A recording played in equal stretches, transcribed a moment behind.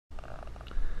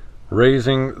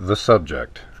Raising the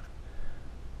subject.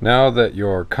 Now that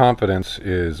your confidence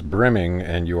is brimming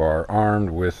and you are armed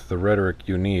with the rhetoric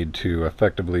you need to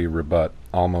effectively rebut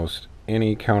almost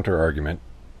any counter-argument,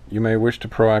 you may wish to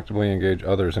proactively engage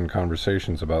others in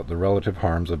conversations about the relative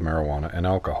harms of marijuana and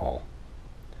alcohol.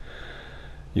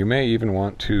 You may even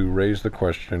want to raise the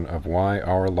question of why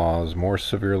our laws more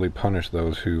severely punish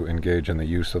those who engage in the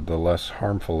use of the less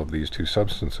harmful of these two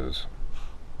substances.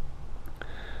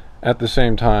 At the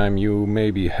same time, you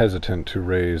may be hesitant to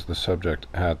raise the subject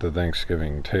at the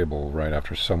Thanksgiving table right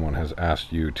after someone has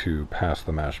asked you to pass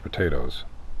the mashed potatoes.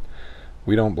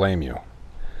 We don't blame you.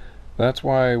 That's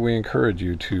why we encourage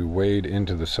you to wade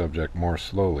into the subject more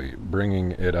slowly,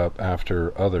 bringing it up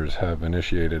after others have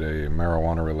initiated a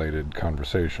marijuana-related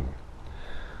conversation.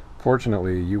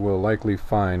 Fortunately, you will likely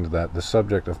find that the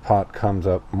subject of pot comes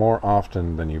up more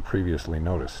often than you previously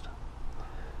noticed.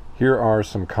 Here are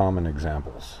some common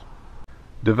examples.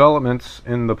 Developments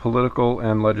in the political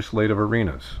and legislative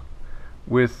arenas.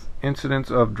 With incidents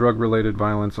of drug-related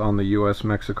violence on the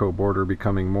U.S.-Mexico border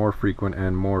becoming more frequent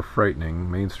and more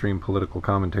frightening, mainstream political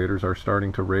commentators are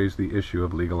starting to raise the issue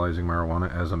of legalizing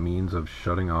marijuana as a means of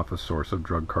shutting off a source of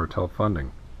drug cartel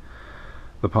funding.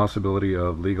 The possibility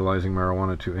of legalizing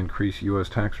marijuana to increase U.S.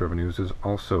 tax revenues is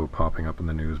also popping up in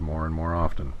the news more and more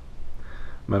often.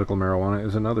 Medical marijuana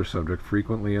is another subject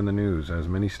frequently in the news, as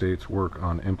many states work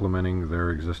on implementing their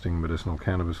existing medicinal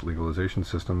cannabis legalization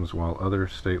systems, while other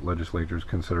state legislatures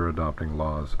consider adopting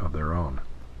laws of their own.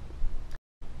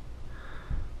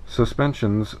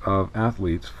 Suspensions of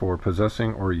athletes for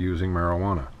possessing or using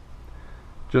marijuana.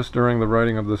 Just during the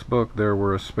writing of this book, there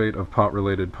were a spate of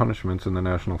pot-related punishments in the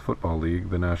National Football League,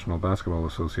 the National Basketball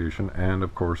Association, and,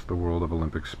 of course, the world of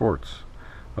Olympic sports,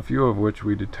 a few of which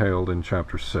we detailed in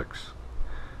Chapter 6.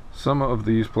 Some of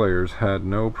these players had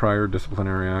no prior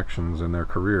disciplinary actions in their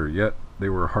career, yet they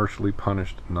were harshly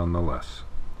punished nonetheless.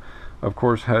 Of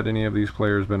course, had any of these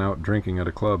players been out drinking at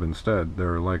a club instead,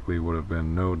 there likely would have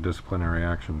been no disciplinary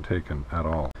action taken at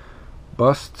all.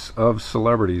 Busts of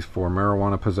celebrities for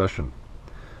marijuana possession.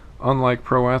 Unlike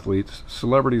pro athletes,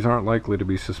 celebrities aren't likely to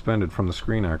be suspended from the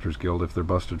Screen Actors Guild if they're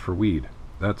busted for weed.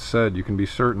 That said, you can be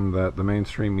certain that the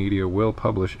mainstream media will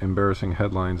publish embarrassing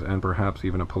headlines and perhaps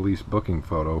even a police booking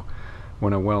photo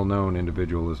when a well-known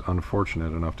individual is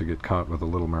unfortunate enough to get caught with a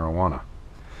little marijuana.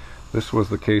 This was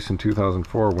the case in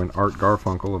 2004 when Art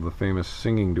Garfunkel of the famous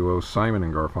singing duo Simon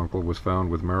and Garfunkel was found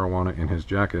with marijuana in his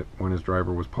jacket when his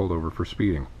driver was pulled over for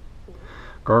speeding.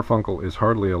 Garfunkel is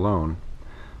hardly alone.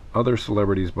 Other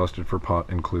celebrities busted for pot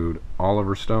include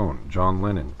Oliver Stone, John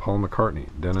Lennon, Paul McCartney,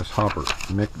 Dennis Hopper,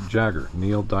 Mick Jagger,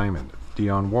 Neil Diamond,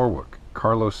 Dionne Warwick,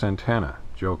 Carlos Santana,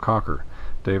 Joe Cocker,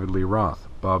 David Lee Roth,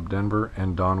 Bob Denver,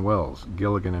 and Don Wells,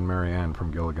 Gilligan and Mary Ann from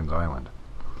Gilligan's Island,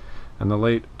 and the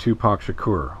late Tupac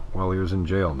Shakur, while he was in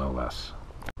jail no less.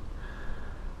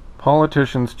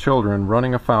 Politicians' children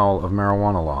running afoul of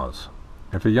marijuana laws.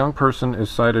 If a young person is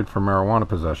cited for marijuana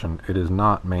possession, it is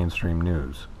not mainstream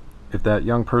news. If that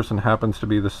young person happens to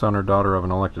be the son or daughter of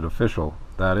an elected official,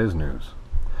 that is news.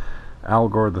 Al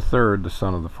Gore III, the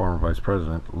son of the former vice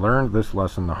president, learned this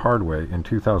lesson the hard way in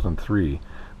 2003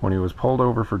 when he was pulled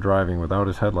over for driving without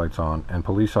his headlights on and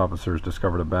police officers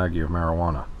discovered a baggie of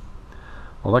marijuana.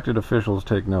 Elected officials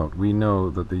take note. We know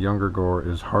that the younger Gore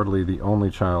is hardly the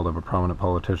only child of a prominent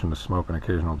politician to smoke an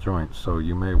occasional joint, so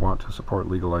you may want to support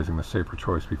legalizing the safer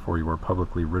choice before you are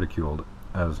publicly ridiculed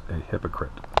as a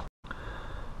hypocrite.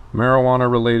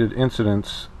 Marijuana-related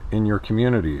incidents in your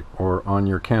community or on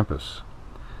your campus.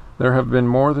 There have been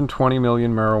more than 20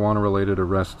 million marijuana-related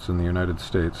arrests in the United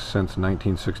States since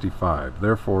 1965.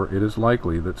 Therefore, it is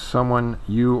likely that someone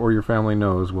you or your family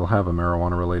knows will have a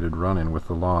marijuana-related run-in with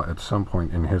the law at some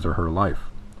point in his or her life.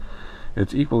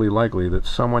 It's equally likely that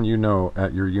someone you know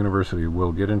at your university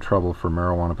will get in trouble for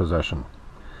marijuana possession.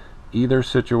 Either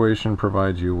situation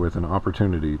provides you with an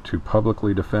opportunity to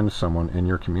publicly defend someone in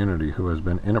your community who has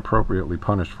been inappropriately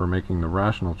punished for making the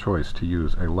rational choice to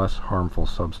use a less harmful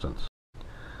substance.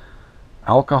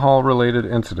 Alcohol-related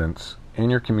incidents in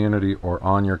your community or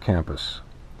on your campus.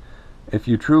 If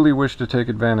you truly wish to take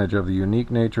advantage of the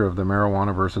unique nature of the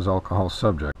marijuana versus alcohol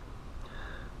subject,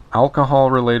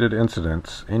 alcohol-related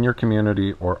incidents in your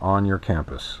community or on your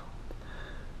campus.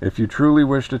 If you truly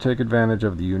wish to take advantage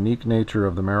of the unique nature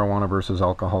of the marijuana versus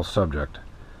alcohol subject,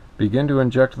 begin to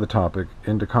inject the topic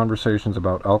into conversations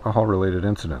about alcohol-related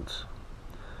incidents.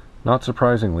 Not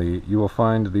surprisingly, you will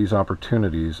find these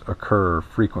opportunities occur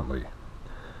frequently.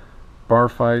 Bar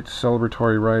fights,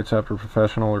 celebratory rites after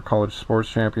professional or college sports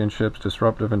championships,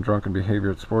 disruptive and drunken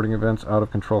behavior at sporting events,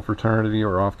 out-of-control fraternity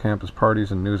or off-campus parties,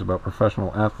 and news about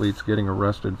professional athletes getting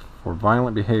arrested for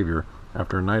violent behavior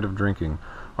after a night of drinking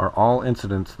are all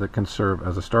incidents that can serve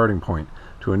as a starting point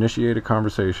to initiate a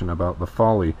conversation about the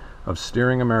folly of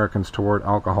steering Americans toward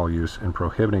alcohol use and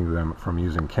prohibiting them from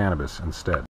using cannabis instead.